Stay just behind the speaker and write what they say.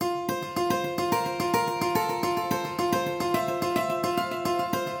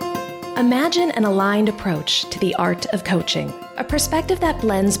Imagine an aligned approach to the art of coaching, a perspective that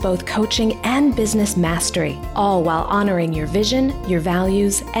blends both coaching and business mastery, all while honoring your vision, your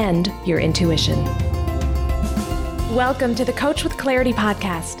values, and your intuition. Welcome to the Coach with Clarity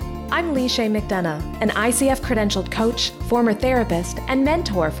podcast. I'm Leisha McDonough, an ICF credentialed coach, former therapist, and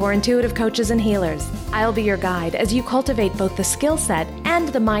mentor for intuitive coaches and healers. I'll be your guide as you cultivate both the skill set and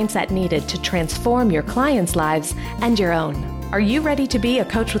the mindset needed to transform your clients' lives and your own. Are you ready to be a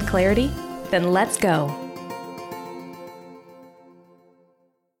coach with clarity? Then let's go.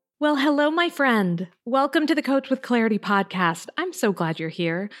 Well, hello, my friend. Welcome to the Coach with Clarity podcast. I'm so glad you're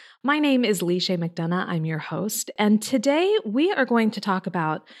here. My name is Leisha McDonough. I'm your host. And today we are going to talk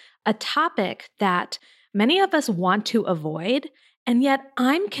about a topic that many of us want to avoid, and yet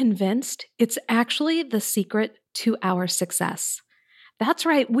I'm convinced it's actually the secret to our success. That's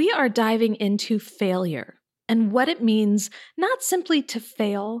right. We are diving into failure and what it means not simply to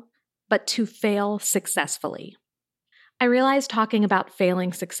fail, but to fail successfully. I realize talking about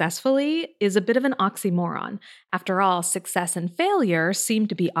failing successfully is a bit of an oxymoron. After all, success and failure seem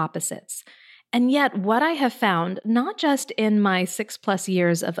to be opposites. And yet, what I have found, not just in my 6+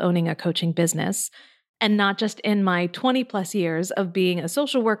 years of owning a coaching business, and not just in my 20+ years of being a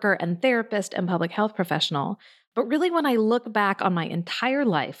social worker and therapist and public health professional, but really when I look back on my entire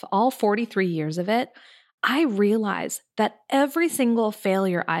life, all 43 years of it, I realize that every single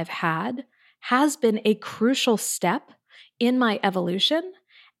failure I've had has been a crucial step in my evolution,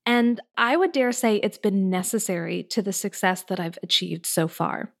 and I would dare say it's been necessary to the success that I've achieved so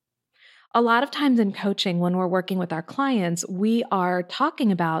far. A lot of times in coaching, when we're working with our clients, we are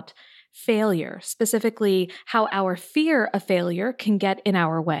talking about failure, specifically how our fear of failure can get in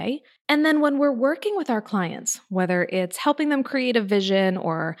our way. And then when we're working with our clients, whether it's helping them create a vision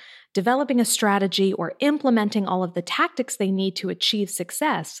or developing a strategy or implementing all of the tactics they need to achieve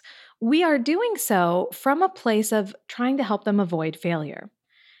success, we are doing so from a place of trying to help them avoid failure.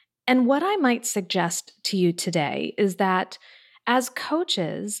 And what I might suggest to you today is that as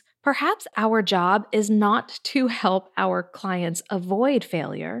coaches, perhaps our job is not to help our clients avoid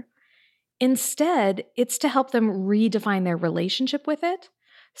failure. Instead, it's to help them redefine their relationship with it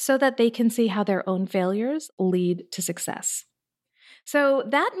so that they can see how their own failures lead to success. So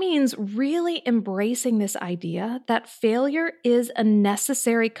that means really embracing this idea that failure is a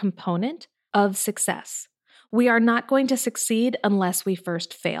necessary component of success. We are not going to succeed unless we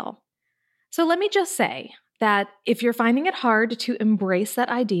first fail. So let me just say that if you're finding it hard to embrace that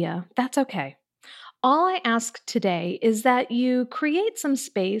idea, that's okay. All I ask today is that you create some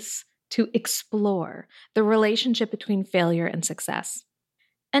space to explore the relationship between failure and success,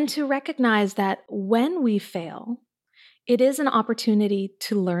 and to recognize that when we fail, it is an opportunity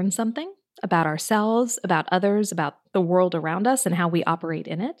to learn something about ourselves, about others, about the world around us and how we operate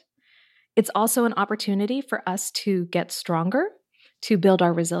in it. It's also an opportunity for us to get stronger, to build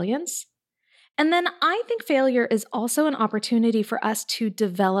our resilience. And then I think failure is also an opportunity for us to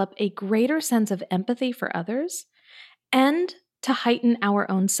develop a greater sense of empathy for others and to heighten our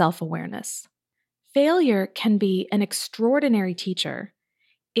own self-awareness. Failure can be an extraordinary teacher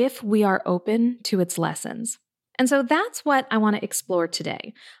if we are open to its lessons. And so that's what I want to explore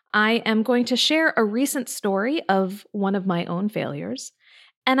today. I am going to share a recent story of one of my own failures,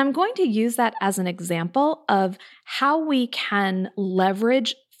 and I'm going to use that as an example of how we can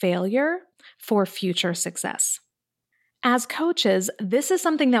leverage failure for future success. As coaches, this is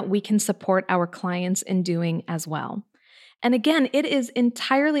something that we can support our clients in doing as well. And again, it is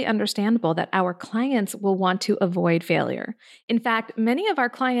entirely understandable that our clients will want to avoid failure. In fact, many of our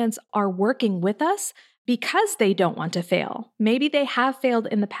clients are working with us because they don't want to fail. Maybe they have failed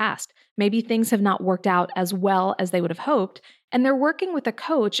in the past. Maybe things have not worked out as well as they would have hoped, and they're working with a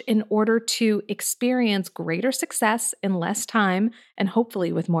coach in order to experience greater success in less time and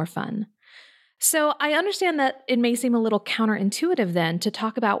hopefully with more fun. So I understand that it may seem a little counterintuitive then to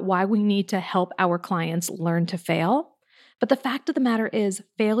talk about why we need to help our clients learn to fail. But the fact of the matter is,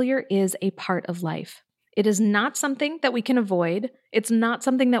 failure is a part of life. It is not something that we can avoid. It's not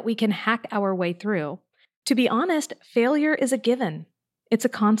something that we can hack our way through. To be honest, failure is a given. It's a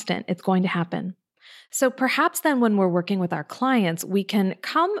constant. It's going to happen. So perhaps then when we're working with our clients, we can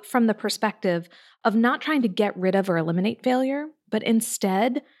come from the perspective of not trying to get rid of or eliminate failure, but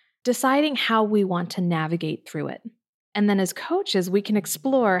instead deciding how we want to navigate through it. And then as coaches, we can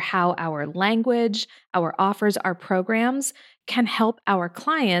explore how our language, our offers, our programs can help our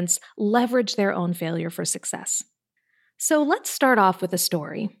clients leverage their own failure for success. So let's start off with a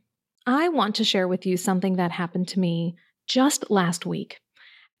story. I want to share with you something that happened to me just last week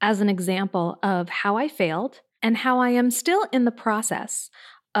as an example of how I failed and how I am still in the process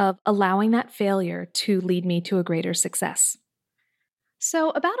of allowing that failure to lead me to a greater success.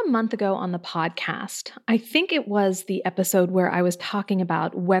 So, about a month ago on the podcast, I think it was the episode where I was talking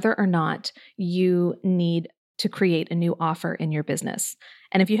about whether or not you need to create a new offer in your business.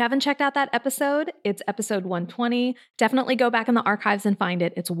 And if you haven't checked out that episode, it's episode 120. Definitely go back in the archives and find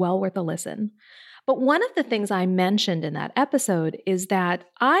it. It's well worth a listen. But one of the things I mentioned in that episode is that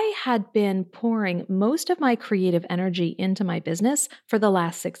I had been pouring most of my creative energy into my business for the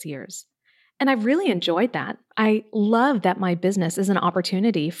last 6 years. And I've really enjoyed that. I love that my business is an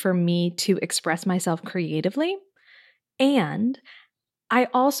opportunity for me to express myself creatively. And I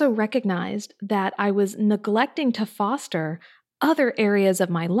also recognized that I was neglecting to foster other areas of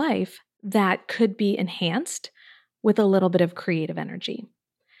my life that could be enhanced with a little bit of creative energy.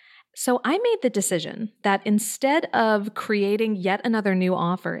 So I made the decision that instead of creating yet another new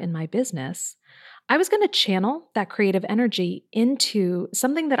offer in my business, I was going to channel that creative energy into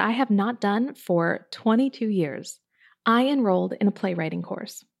something that I have not done for 22 years. I enrolled in a playwriting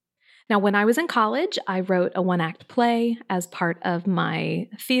course. Now, when I was in college, I wrote a one-act play as part of my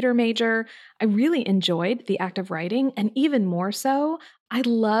theater major. I really enjoyed the act of writing, and even more so, I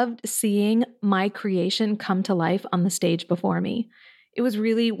loved seeing my creation come to life on the stage before me. It was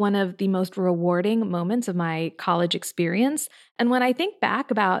really one of the most rewarding moments of my college experience, and when I think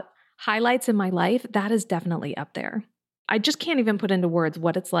back about highlights in my life, that is definitely up there. I just can't even put into words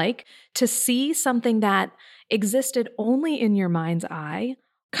what it's like to see something that existed only in your mind's eye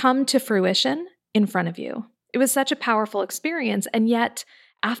come to fruition in front of you. It was such a powerful experience, and yet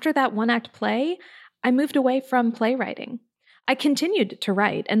after that one-act play, I moved away from playwriting. I continued to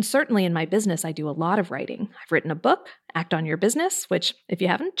write, and certainly in my business, I do a lot of writing. I've written a book, Act on Your Business, which if you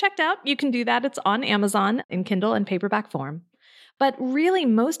haven't checked out, you can do that. It's on Amazon in Kindle and paperback form. But really,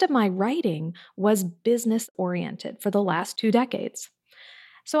 most of my writing was business-oriented for the last 2 decades.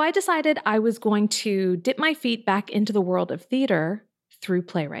 So I decided I was going to dip my feet back into the world of theater through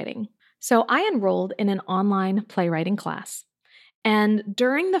playwriting. So I enrolled in an online playwriting class. And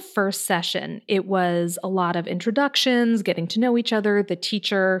during the first session, it was a lot of introductions, getting to know each other. The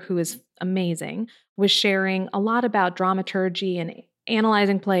teacher, who is amazing, was sharing a lot about dramaturgy and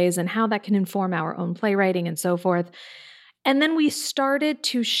analyzing plays and how that can inform our own playwriting and so forth. And then we started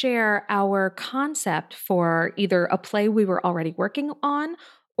to share our concept for either a play we were already working on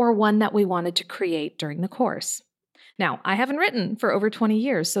or one that we wanted to create during the course. Now, I haven't written for over 20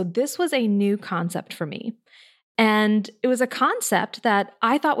 years, so this was a new concept for me. And it was a concept that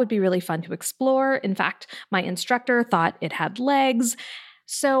I thought would be really fun to explore. In fact, my instructor thought it had legs.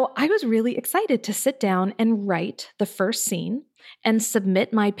 So I was really excited to sit down and write the first scene and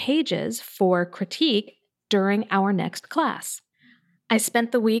submit my pages for critique during our next class. I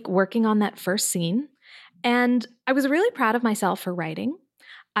spent the week working on that first scene, and I was really proud of myself for writing.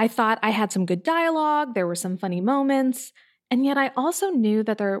 I thought I had some good dialogue, there were some funny moments, and yet I also knew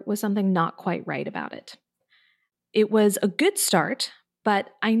that there was something not quite right about it. It was a good start, but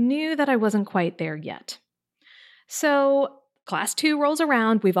I knew that I wasn't quite there yet. So class 2 rolls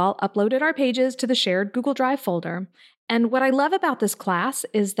around, we've all uploaded our pages to the shared Google Drive folder, and what I love about this class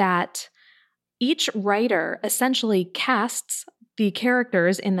is that each writer essentially casts the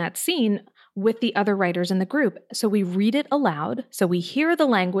characters in that scene with the other writers in the group. So we read it aloud, so we hear the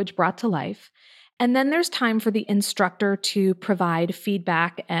language brought to life, and then there's time for the instructor to provide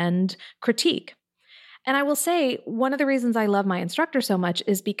feedback and critique. And I will say, one of the reasons I love my instructor so much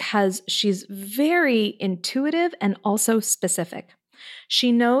is because she's very intuitive and also specific.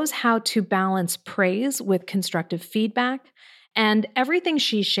 She knows how to balance praise with constructive feedback. And everything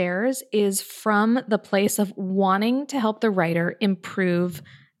she shares is from the place of wanting to help the writer improve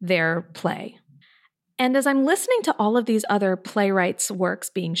their play. And as I'm listening to all of these other playwrights' works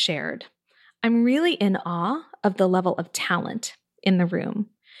being shared, I'm really in awe of the level of talent in the room.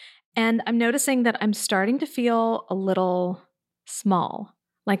 And I'm noticing that I'm starting to feel a little small,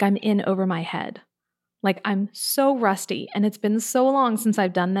 like I'm in over my head. Like I'm so rusty, and it's been so long since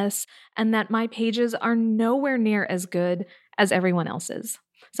I've done this, and that my pages are nowhere near as good as everyone else's.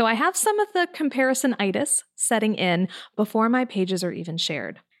 So I have some of the comparison-itis setting in before my pages are even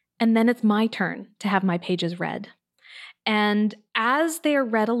shared. And then it's my turn to have my pages read. And as they are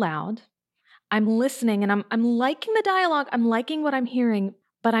read aloud, I'm listening and I'm liking the dialogue, I'm liking what I'm hearing,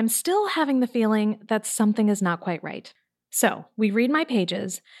 but I'm still having the feeling that something is not quite right. So we read my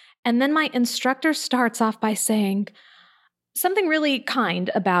pages, and then my instructor starts off by saying something really kind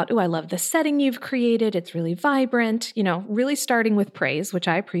about, I love the setting you've created. It's really vibrant, really starting with praise, which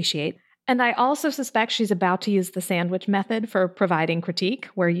I appreciate. And I also suspect she's about to use the sandwich method for providing critique,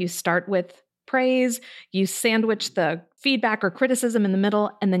 where you start with praise, you sandwich the feedback or criticism in the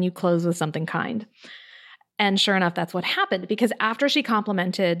middle, and then you close with something kind. And sure enough, that's what happened, because after she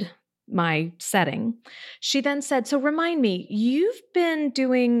complimented my setting, she then said, "So remind me, you've been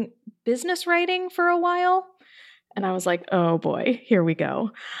doing business writing for a while?" And I was like, oh boy, here we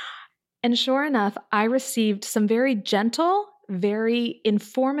go. And sure enough, I received some very gentle, very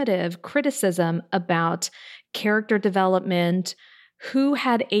informative criticism about character development, who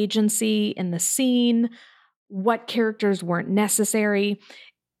had agency in the scene, what characters weren't necessary.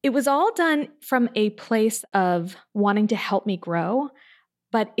 It was all done from a place of wanting to help me grow,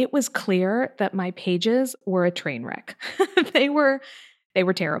 but it was clear that my pages were a train wreck. They were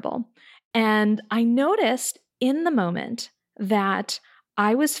terrible. And I noticed in the moment that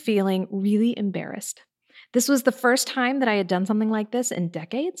I was feeling really embarrassed. This was the first time that I had done something like this in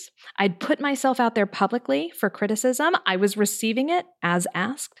decades. I'd put myself out there publicly for criticism. I was receiving it as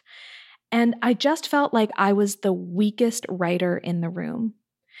asked. And I just felt like I was the weakest writer in the room.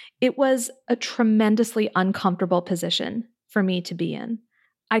 It was a tremendously uncomfortable position for me to be in.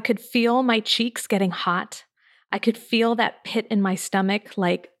 I could feel my cheeks getting hot. I could feel that pit in my stomach,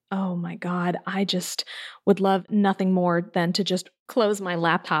 like, oh my God, I just would love nothing more than to just close my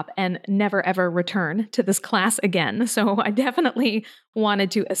laptop and never ever return to this class again. So I definitely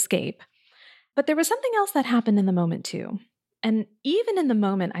wanted to escape. But there was something else that happened in the moment too. And even in the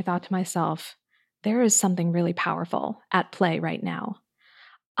moment, I thought to myself, there is something really powerful at play right now.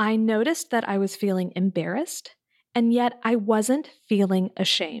 I noticed that I was feeling embarrassed, and yet I wasn't feeling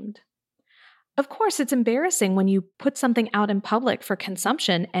ashamed. Of course, it's embarrassing when you put something out in public for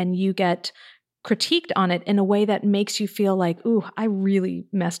consumption and you get critiqued on it in a way that makes you feel like, ooh, I really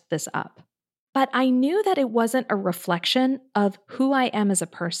messed this up. But I knew that it wasn't a reflection of who I am as a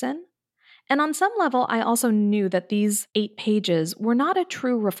person. And on some level, I also knew that these 8 pages were not a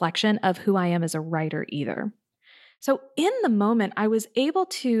true reflection of who I am as a writer either. So in the moment, I was able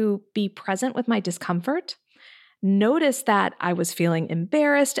to be present with my discomfort, notice that I was feeling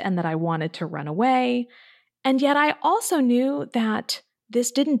embarrassed and that I wanted to run away. And yet I also knew that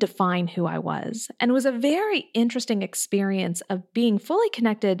this didn't define who I was. And it was a very interesting experience of being fully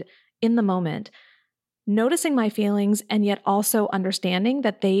connected in the moment, noticing my feelings, and yet also understanding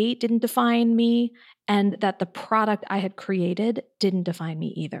that they didn't define me and that the product I had created didn't define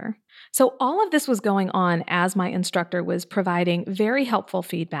me either. So all of this was going on as my instructor was providing very helpful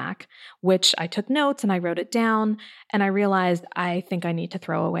feedback, which I took notes and I wrote it down, and I realized I think I need to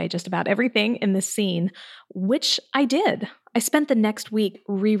throw away just about everything in this scene, which I did. I spent the next week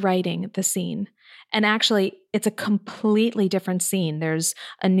rewriting the scene. And actually, it's a completely different scene. There's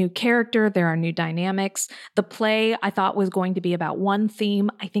a new character, there are new dynamics. The play I thought was going to be about one theme.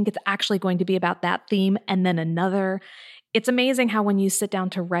 I think it's actually going to be about that theme and then another. It's amazing how when you sit down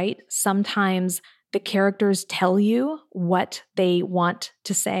to write, sometimes the characters tell you what they want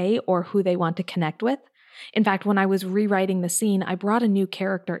to say or who they want to connect with. In fact, when I was rewriting the scene, I brought a new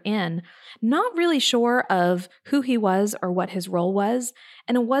character in, not really sure of who he was or what his role was.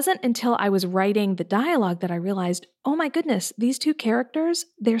 And it wasn't until I was writing the dialogue that I realized, oh my goodness, these 2 characters,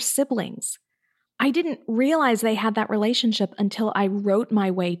 they're siblings. I didn't realize they had that relationship until I wrote my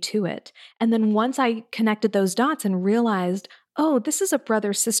way to it. And then once I connected those dots and realized, oh, this is a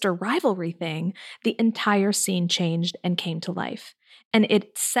brother-sister rivalry thing, the entire scene changed and came to life. And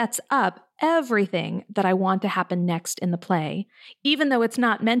it sets up everything that I want to happen next in the play. Even though it's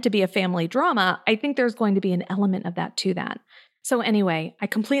not meant to be a family drama, I think there's going to be an element of that to that. So anyway, I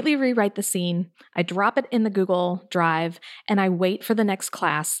completely rewrite the scene, I drop it in the Google Drive, and I wait for the next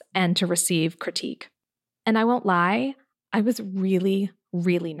class and to receive critique. And I won't lie, I was really,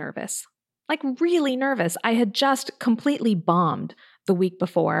 really nervous. Like really nervous. I had just completely bombed the week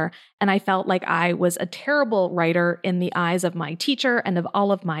before, and I felt like I was a terrible writer in the eyes of my teacher and of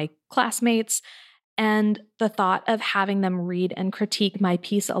all of my classmates. And the thought of having them read and critique my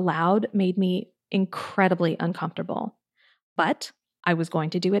piece aloud made me incredibly uncomfortable. But I was going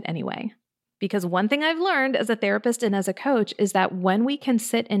to do it anyway. Because one thing I've learned as a therapist and as a coach is that when we can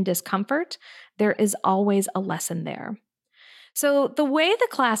sit in discomfort, there is always a lesson there. So the way the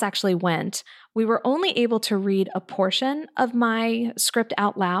class actually went, we were only able to read a portion of my script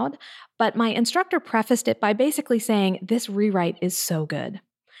out loud, but my instructor prefaced it by basically saying, this rewrite is so good.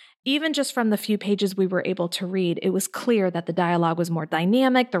 Even just from the few pages we were able to read, it was clear that the dialogue was more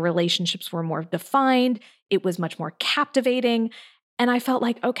dynamic, the relationships were more defined, it was much more captivating, and I felt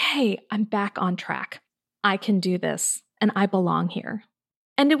like, okay, I'm back on track. I can do this, and I belong here.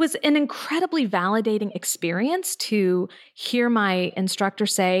 And it was an incredibly validating experience to hear my instructor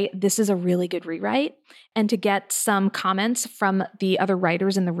say, this is a really good rewrite, and to get some comments from the other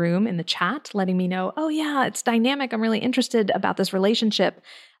writers in the room in the chat, letting me know, oh yeah, it's dynamic. I'm really interested about this relationship.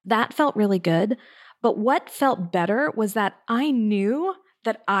 That felt really good. But what felt better was that I knew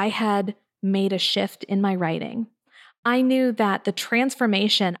that I had made a shift in my writing. I knew that the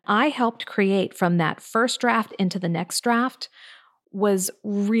transformation I helped create from that first draft into the next draft was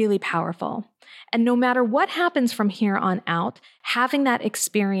really powerful. And no matter what happens from here on out, having that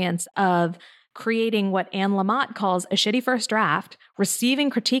experience of creating what Anne Lamott calls a shitty first draft, receiving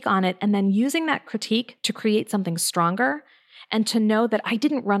critique on it, and then using that critique to create something stronger, and to know that I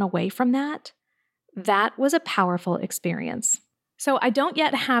didn't run away from that, that was a powerful experience. So I don't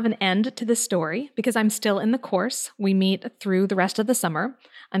yet have an end to this story because I'm still in the course. We meet through the rest of the summer.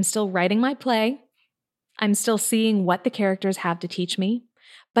 I'm still writing my play. I'm still seeing what the characters have to teach me.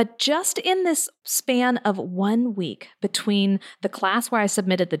 But just in this span of 1 week between the class where I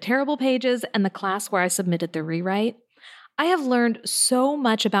submitted the terrible pages and the class where I submitted the rewrite, I have learned so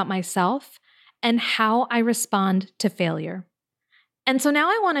much about myself and how I respond to failure. And so now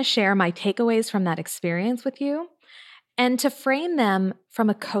I want to share my takeaways from that experience with you and to frame them from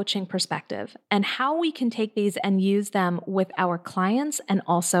a coaching perspective and how we can take these and use them with our clients and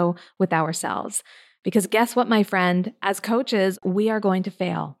also with ourselves. Because guess what, my friend? As coaches, we are going to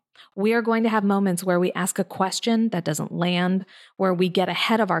fail. We are going to have moments where we ask a question that doesn't land, where we get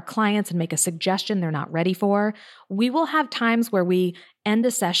ahead of our clients and make a suggestion they're not ready for. We will have times where we end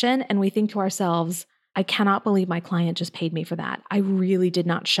a session and we think to ourselves, I cannot believe my client just paid me for that. I really did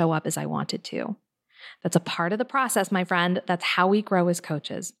not show up as I wanted to. That's a part of the process, my friend. That's how we grow as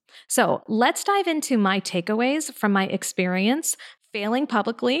coaches. So let's dive into my takeaways from my experience failing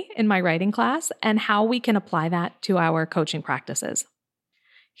publicly in my writing class and how we can apply that to our coaching practices.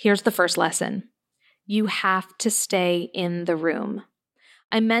 Here's the first lesson. You have to stay in the room.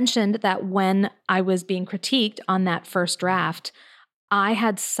 I mentioned that when I was being critiqued on that first draft, I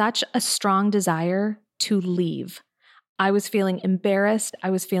had such a strong desire to leave. I was feeling embarrassed,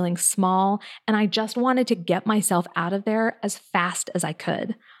 I was feeling small, and I just wanted to get myself out of there as fast as I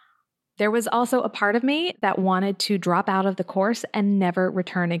could. There was also a part of me that wanted to drop out of the course and never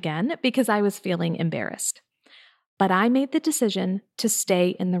return again because I was feeling embarrassed. But I made the decision to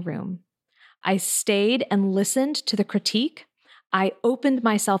stay in the room. I stayed and listened to the critique. I opened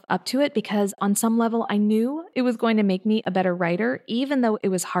myself up to it because on some level I knew it was going to make me a better writer, even though it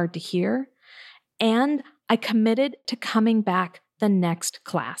was hard to hear. And I committed to coming back the next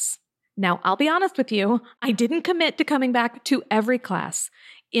class. Now, I'll be honest with you, I didn't commit to coming back to every class.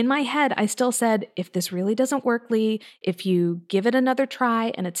 In my head, I still said, if this really doesn't work, Lee, if you give it another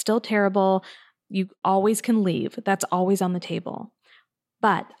try and it's still terrible, you always can leave. That's always on the table.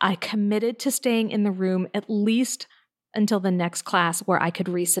 But I committed to staying in the room at least until the next class where I could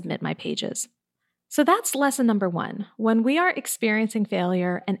resubmit my pages. So that's lesson number 1. When we are experiencing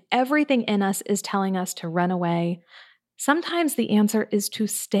failure and everything in us is telling us to run away, sometimes the answer is to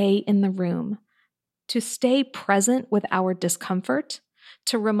stay in the room, to stay present with our discomfort,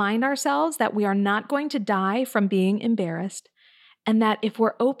 to remind ourselves that we are not going to die from being embarrassed, and that if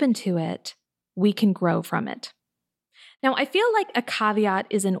we're open to it, we can grow from it. Now, I feel like a caveat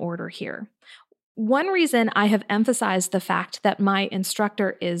is in order here. One reason I have emphasized the fact that my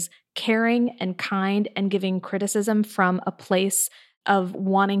instructor is caring and kind and giving criticism from a place of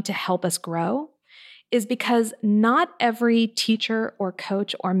wanting to help us grow is because not every teacher or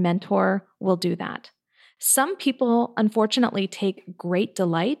coach or mentor will do that. Some people, unfortunately, take great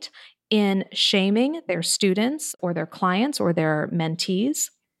delight in shaming their students or their clients or their mentees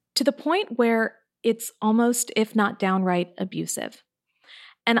to the point where it's almost, if not downright, abusive.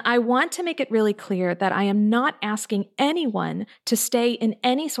 And I want to make it really clear that I am not asking anyone to stay in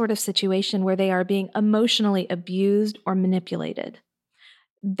any sort of situation where they are being emotionally abused or manipulated.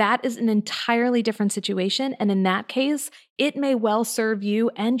 That is an entirely different situation. And in that case, it may well serve you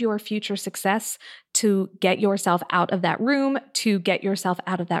and your future success to get yourself out of that room, to get yourself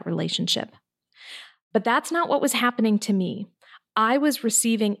out of that relationship. But that's not what was happening to me. I was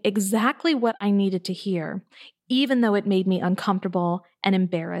receiving exactly what I needed to hear, even though it made me uncomfortable and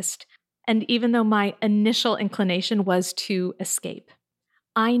embarrassed, and even though my initial inclination was to escape.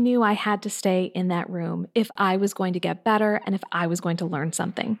 I knew I had to stay in that room if I was going to get better and if I was going to learn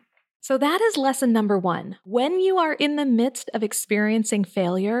something. So that is lesson number 1. When you are in the midst of experiencing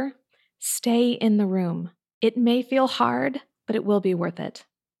failure, stay in the room. It may feel hard, but it will be worth it.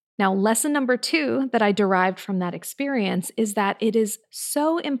 Now, lesson number 2 that I derived from that experience is that it is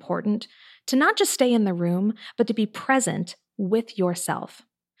so important to not just stay in the room, but to be present with yourself.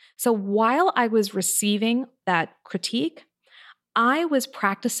 So while I was receiving that critique, I was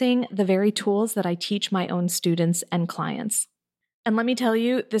practicing the very tools that I teach my own students and clients. And let me tell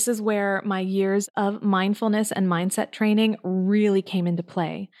you, this is where my years of mindfulness and mindset training really came into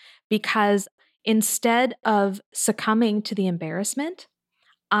play, because instead of succumbing to the embarrassment,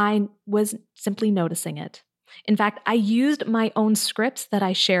 I was simply noticing it. In fact, I used my own scripts that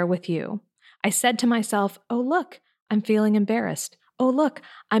I share with you. I said to myself, oh, look, I'm feeling embarrassed. Oh, look,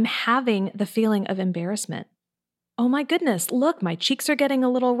 I'm having the feeling of embarrassment. Oh my goodness, look, my cheeks are getting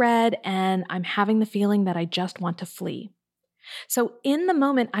a little red and I'm having the feeling that I just want to flee. So in the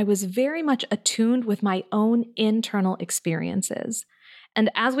moment, I was very much attuned with my own internal experiences.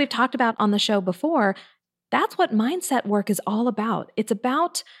 And as we've talked about on the show before, that's what mindset work is all about. It's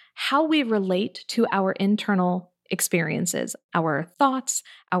about how we relate to our internal experiences, our thoughts,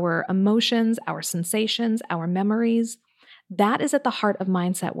 our emotions, our sensations, our memories. That is at the heart of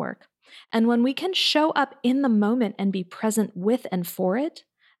mindset work. And when we can show up in the moment and be present with and for it,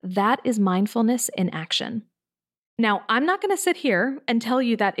 that is mindfulness in action. Now, I'm not going to sit here and tell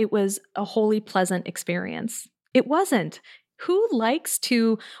you that it was a wholly pleasant experience. It wasn't. Who likes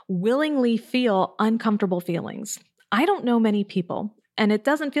to willingly feel uncomfortable feelings? I don't know many people, and it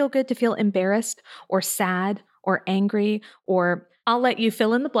doesn't feel good to feel embarrassed or sad or angry, or I'll let you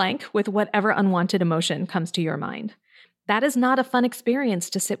fill in the blank with whatever unwanted emotion comes to your mind. That is not a fun experience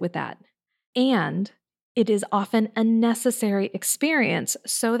to sit with that. And it is often a necessary experience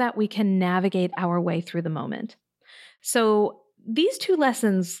so that we can navigate our way through the moment. So these two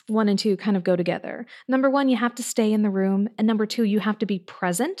lessons, 1 and 2, kind of go together. Number 1, you have to stay in the room. And number 2, you have to be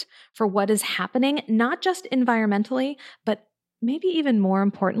present for what is happening, not just environmentally, but maybe even more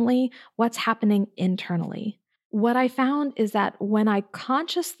importantly, what's happening internally. What I found is that when I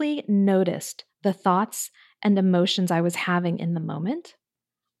consciously noticed the thoughts and emotions I was having in the moment,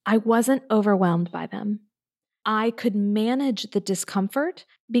 I wasn't overwhelmed by them. I could manage the discomfort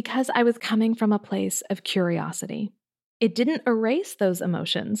because I was coming from a place of curiosity. It didn't erase those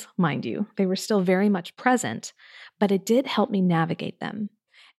emotions, mind you. They were still very much present, but it did help me navigate them.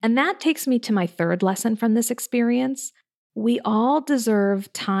 And that takes me to my third lesson from this experience. We all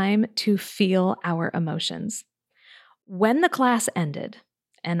deserve time to feel our emotions. When the class ended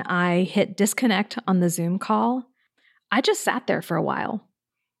and I hit disconnect on the Zoom call, I just sat there for a while.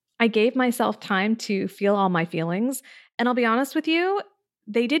 I gave myself time to feel all my feelings, and I'll be honest with you,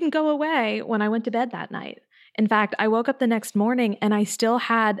 they didn't go away when I went to bed that night. In fact, I woke up the next morning and I still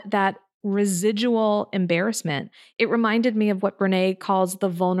had that residual embarrassment. It reminded me of what Brene calls the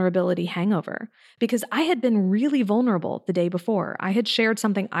vulnerability hangover, because I had been really vulnerable the day before. I had shared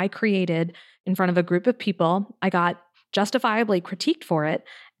something I created in front of a group of people. I got justifiably critiqued for it,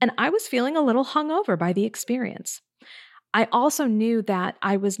 and I was feeling a little hungover by the experience. I also knew that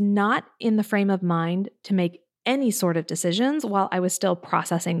I was not in the frame of mind to make any sort of decisions while I was still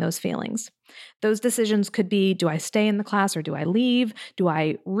processing those feelings. Those decisions could be, do I stay in the class or do I leave? Do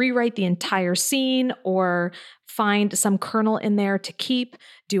I rewrite the entire scene or find some kernel in there to keep?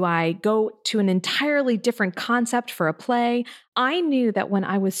 Do I go to an entirely different concept for a play? I knew that when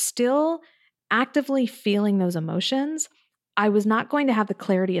I was still actively feeling those emotions, I was not going to have the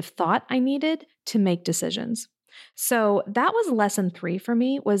clarity of thought I needed to make decisions. So that was lesson 3 for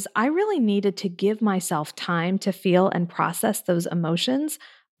me, was I really needed to give myself time to feel and process those emotions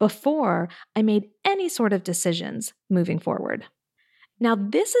before I made any sort of decisions moving forward. Now,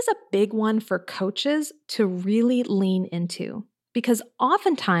 this is a big one for coaches to really lean into, because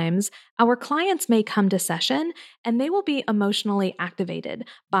oftentimes our clients may come to session and they will be emotionally activated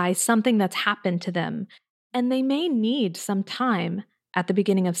by something that's happened to them, and they may need some time at the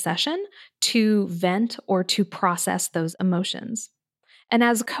beginning of session to vent or to process those emotions. And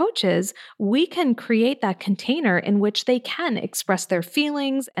as coaches, we can create that container in which they can express their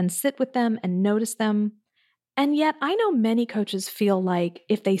feelings and sit with them and notice them. And yet, I know many coaches feel like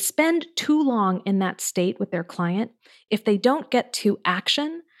if they spend too long in that state with their client, if they don't get to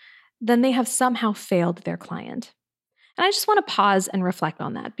action, then they have somehow failed their client. And I just want to pause and reflect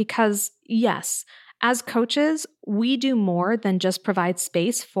on that, because yes, as coaches, we do more than just provide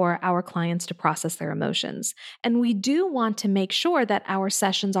space for our clients to process their emotions. And we do want to make sure that our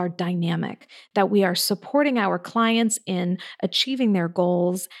sessions are dynamic, that we are supporting our clients in achieving their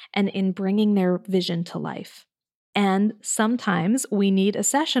goals and in bringing their vision to life. And sometimes we need a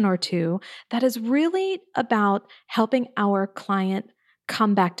session or two that is really about helping our client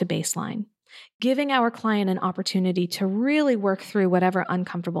come back to baseline, giving our client an opportunity to really work through whatever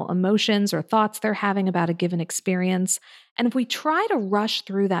uncomfortable emotions or thoughts they're having about a given experience. And if we try to rush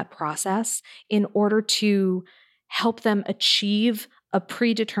through that process in order to help them achieve a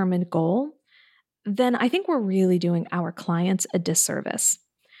predetermined goal, then I think we're really doing our clients a disservice.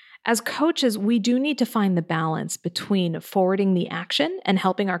 As coaches, we do need to find the balance between forwarding the action and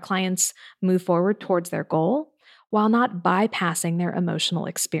helping our clients move forward towards their goal while not bypassing their emotional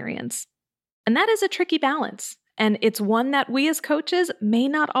experience. And that is a tricky balance. And it's one that we as coaches may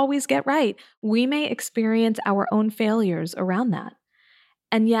not always get right. We may experience our own failures around that.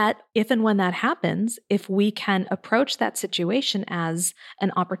 And yet, if and when that happens, if we can approach that situation as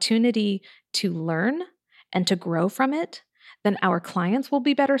an opportunity to learn and to grow from it, then our clients will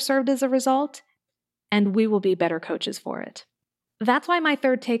be better served as a result, and we will be better coaches for it. That's why my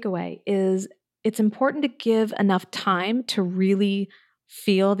third takeaway is it's important to give enough time to really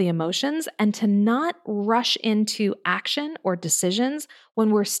feel the emotions and to not rush into action or decisions when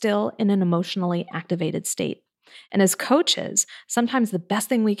we're still in an emotionally activated state. And as coaches, sometimes the best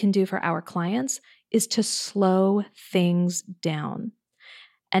thing we can do for our clients is to slow things down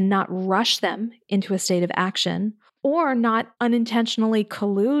and not rush them into a state of action, or not unintentionally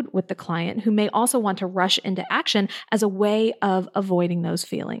collude with the client who may also want to rush into action as a way of avoiding those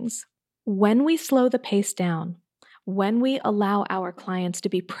feelings. When we slow the pace down, when we allow our clients to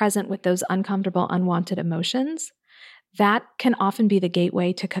be present with those uncomfortable, unwanted emotions, that can often be the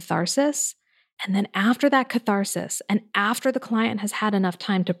gateway to catharsis. And then after that catharsis, and after the client has had enough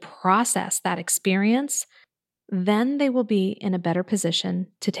time to process that experience, then they will be in a better position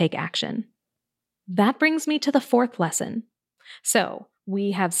to take action. That brings me to the fourth lesson. So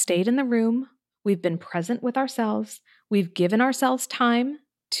we have stayed in the room, we've been present with ourselves, we've given ourselves time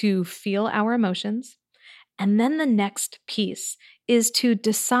to feel our emotions, and then the next piece is to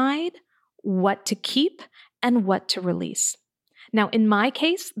decide what to keep and what to release. Now, in my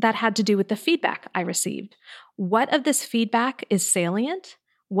case, that had to do with the feedback I received. What of this feedback is salient?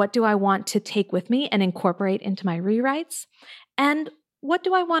 What do I want to take with me and incorporate into my rewrites? And what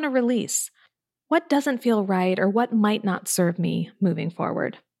do I want to release? What doesn't feel right or what might not serve me moving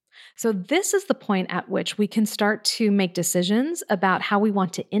forward? So this is the point at which we can start to make decisions about how we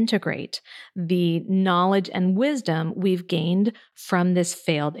want to integrate the knowledge and wisdom we've gained from this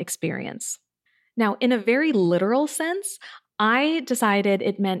failed experience. Now, in a very literal sense, I decided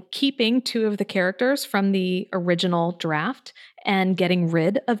it meant keeping 2 of the characters from the original draft and getting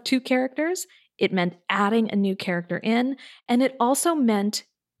rid of 2 characters. It meant adding a new character in, and it also meant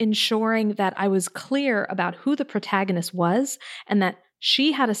ensuring that I was clear about who the protagonist was and that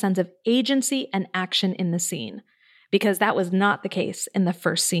she had a sense of agency and action in the scene, because that was not the case in the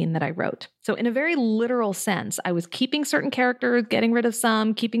first scene that I wrote. So in a very literal sense, I was keeping certain characters, getting rid of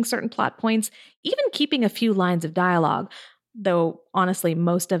some, keeping certain plot points, even keeping a few lines of dialogue, though honestly,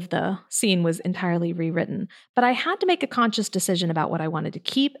 most of the scene was entirely rewritten. But I had to make a conscious decision about what I wanted to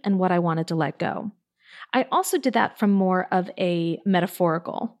keep and what I wanted to let go. I also did that from more of a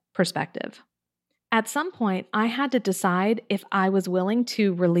metaphorical perspective. At some point, I had to decide if I was willing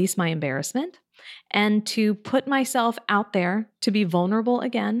to release my embarrassment and to put myself out there to be vulnerable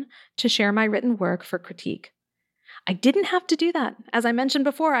again, to share my written work for critique. I didn't have to do that. As I mentioned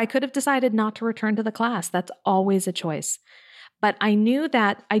before, I could have decided not to return to the class. That's always a choice. But I knew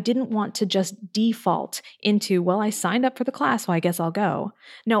that I didn't want to just default into, well, I signed up for the class, so I guess I'll go.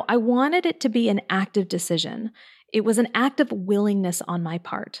 No, I wanted it to be an active decision. It was an act of willingness on my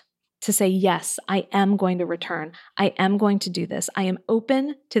part to say, yes, I am going to return. I am going to do this. I am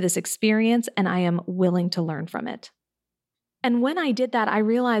open to this experience and I am willing to learn from it. And when I did that, I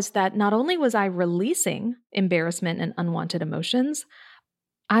realized that not only was I releasing embarrassment and unwanted emotions,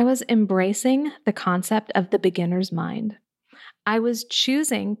 I was embracing the concept of the beginner's mind. I was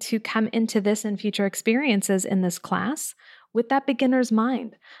choosing to come into this and future experiences in this class with that beginner's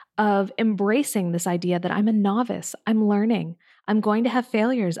mind of embracing this idea that I'm a novice, I'm learning, I'm going to have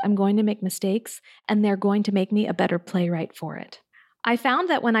failures, I'm going to make mistakes, and they're going to make me a better playwright for it. I found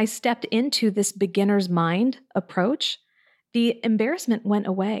that when I stepped into this beginner's mind approach, the embarrassment went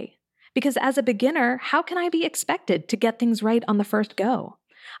away. Because as a beginner, how can I be expected to get things right on the first go?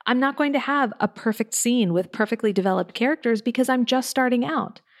 I'm not going to have a perfect scene with perfectly developed characters because I'm just starting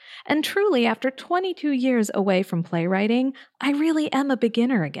out. And truly, after 22 years away from playwriting, I really am a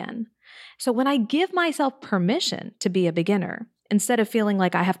beginner again. So when I give myself permission to be a beginner, instead of feeling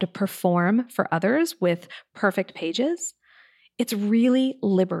like I have to perform for others with perfect pages, it's really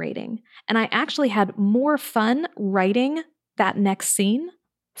liberating. And I actually had more fun writing that next scene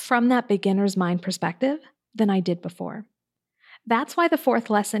from that beginner's mind perspective than I did before. That's why the fourth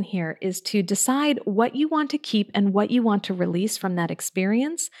lesson here is to decide what you want to keep and what you want to release from that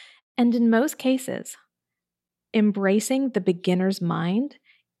experience. And in most cases, embracing the beginner's mind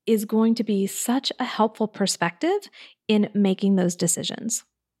is going to be such a helpful perspective in making those decisions.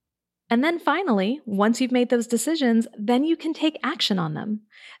 And then finally, once you've made those decisions, then you can take action on them.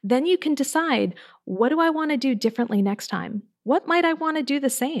 Then you can decide, what do I want to do differently next time? What might I want to do the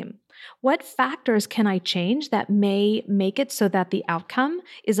same? What factors can I change that may make it so that the outcome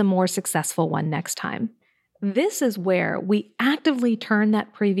is a more successful one next time? This is where we actively turn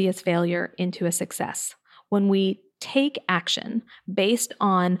that previous failure into a success. When we take action based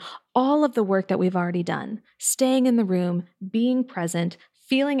on all of the work that we've already done, staying in the room, being present,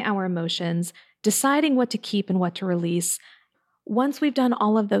 feeling our emotions, deciding what to keep and what to release. Once we've done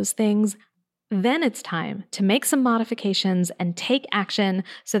all of those things, then it's time to make some modifications and take action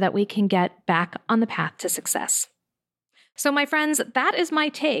so that we can get back on the path to success. So my friends, that is my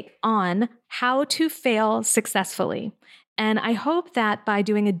take on how to fail successfully. And I hope that by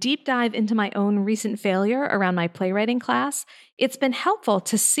doing a deep dive into my own recent failure around my playwriting class, it's been helpful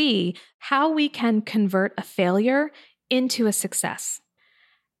to see how we can convert a failure into a success.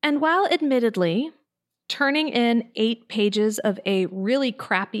 And while admittedly, turning in 8 pages of a really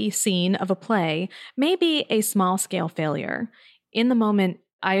crappy scene of a play may be a small-scale failure, in the moment,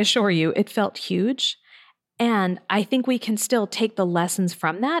 I assure you, it felt huge. And I think we can still take the lessons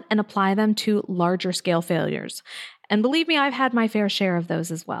from that and apply them to larger scale failures. And believe me, I've had my fair share of those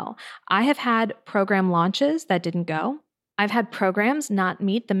as well. I have had program launches that didn't go. I've had programs not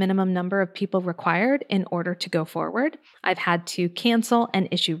meet the minimum number of people required in order to go forward. I've had to cancel and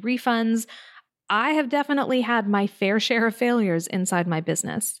issue refunds. I have definitely had my fair share of failures inside my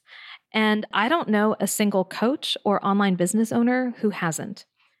business. And I don't know a single coach or online business owner who hasn't.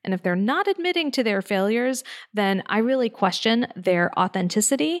 And if they're not admitting to their failures, then I really question their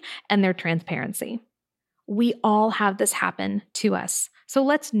authenticity and their transparency. We all have this happen to us. So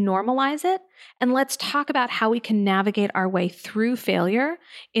let's normalize it and let's talk about how we can navigate our way through failure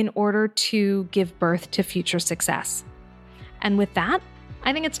in order to give birth to future success. And with that,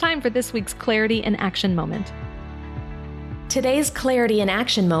 I think it's time for this week's Clarity in Action moment. Today's Clarity in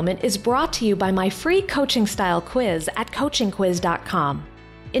Action moment is brought to you by my free coaching style quiz at coachingquiz.com.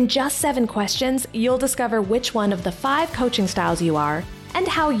 In just 7 questions, you'll discover which one of the 5 coaching styles you are and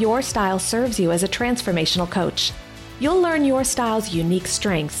how your style serves you as a transformational coach. You'll learn your style's unique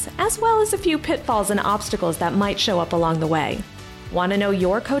strengths, as well as a few pitfalls and obstacles that might show up along the way. Want to know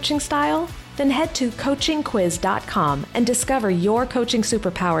your coaching style? Then head to coachingquiz.com and discover your coaching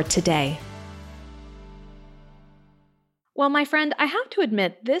superpower today. Well, my friend, I have to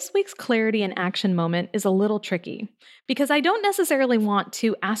admit, this week's Clarity in Action moment is a little tricky because I don't necessarily want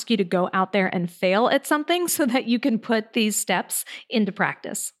to ask you to go out there and fail at something so that you can put these steps into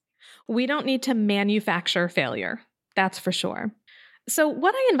practice. We don't need to manufacture failure, that's for sure. So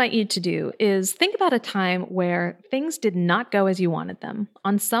what I invite you to do is think about a time where things did not go as you wanted them.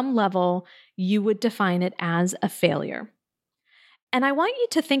 On some level, you would define it as a failure. And I want you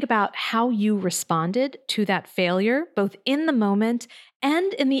to think about how you responded to that failure, both in the moment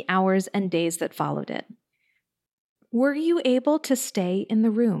and in the hours and days that followed it. Were you able to stay in the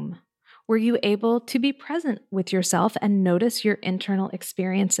room? Were you able to be present with yourself and notice your internal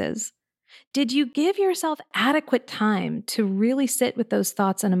experiences? Did you give yourself adequate time to really sit with those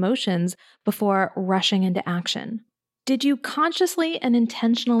thoughts and emotions before rushing into action? Did you consciously and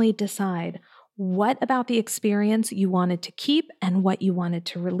intentionally decide what about the experience you wanted to keep and what you wanted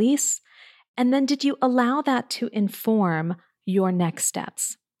to release? And then did you allow that to inform your next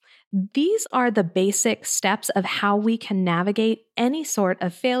steps? These are the basic steps of how we can navigate any sort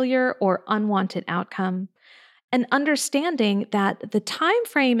of failure or unwanted outcome. And understanding that the time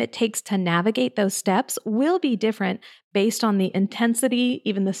frame it takes to navigate those steps will be different based on the intensity,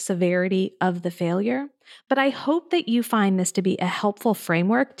 even the severity of the failure. But I hope that you find this to be a helpful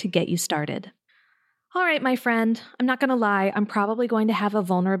framework to get you started. All right, my friend, I'm not going to lie, I'm probably going to have a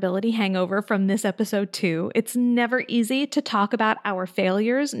vulnerability hangover from this episode too. It's never easy to talk about our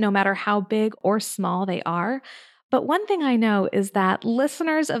failures, no matter how big or small they are. But one thing I know is that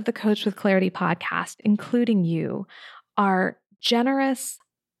listeners of the Coach with Clarity podcast, including you, are generous,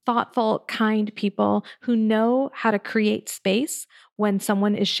 thoughtful, kind people who know how to create space when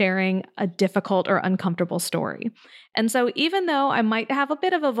someone is sharing a difficult or uncomfortable story. And so even though I might have a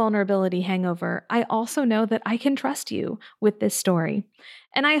bit of a vulnerability hangover, I also know that I can trust you with this story.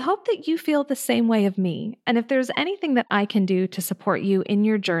 And I hope that you feel the same way of me. And if there's anything that I can do to support you in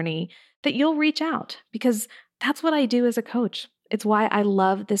your journey, that you'll reach out, because that's what I do as a coach. It's why I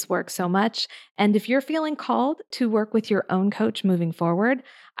love this work so much. And if you're feeling called to work with your own coach moving forward,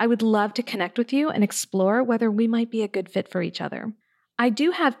 I would love to connect with you and explore whether we might be a good fit for each other. I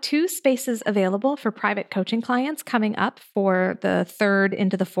do have 2 spaces available for private coaching clients coming up for the 3rd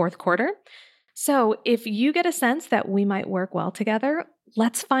into the 4th quarter. So if you get a sense that we might work well together,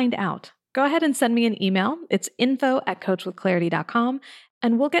 let's find out. Go ahead and send me an email. It's info@coachwithclarity.com,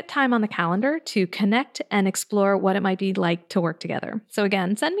 and we'll get time on the calendar to connect and explore what it might be like to work together. So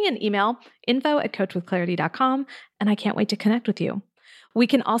again, send me an email, info@coachwithclarity.com, and I can't wait to connect with you. We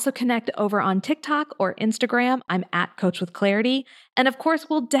can also connect over on TikTok or Instagram. I'm at Coach with Clarity. And of course,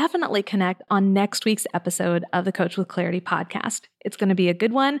 we'll definitely connect on next week's episode of the Coach with Clarity podcast. It's going to be a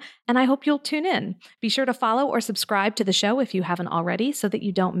good one, and I hope you'll tune in. Be sure to follow or subscribe to the show if you haven't already so that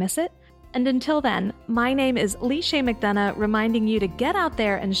you don't miss it. And until then, my name is Lisha McDonough, reminding you to get out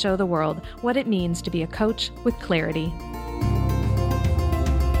there and show the world what it means to be a coach with clarity.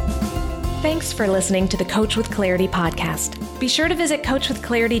 Thanks for listening to the Coach with Clarity podcast. Be sure to visit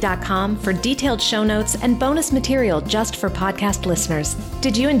coachwithclarity.com for detailed show notes and bonus material just for podcast listeners.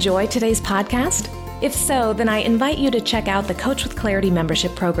 Did you enjoy today's podcast? If so, then I invite you to check out the Coach with Clarity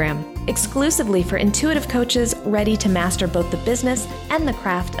membership program, exclusively for intuitive coaches ready to master both the business and the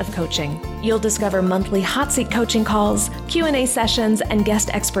craft of coaching. You'll discover monthly hot seat coaching calls, Q&A sessions, and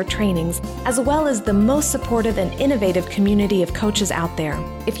guest expert trainings, as well as the most supportive and innovative community of coaches out there.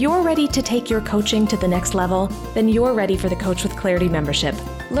 If you're ready to take your coaching to the next level, then you're ready for the Coach with Clarity membership.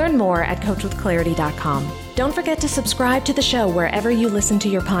 Learn more at coachwithclarity.com. Don't forget to subscribe to the show wherever you listen to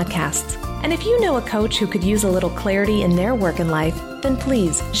your podcasts. And if you know a coach who could use a little clarity in their work and life, then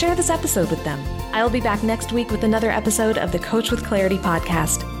please share this episode with them. I'll be back next week with another episode of the Coach with Clarity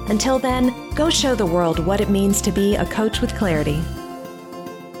podcast. Until then, go show the world what it means to be a coach with clarity.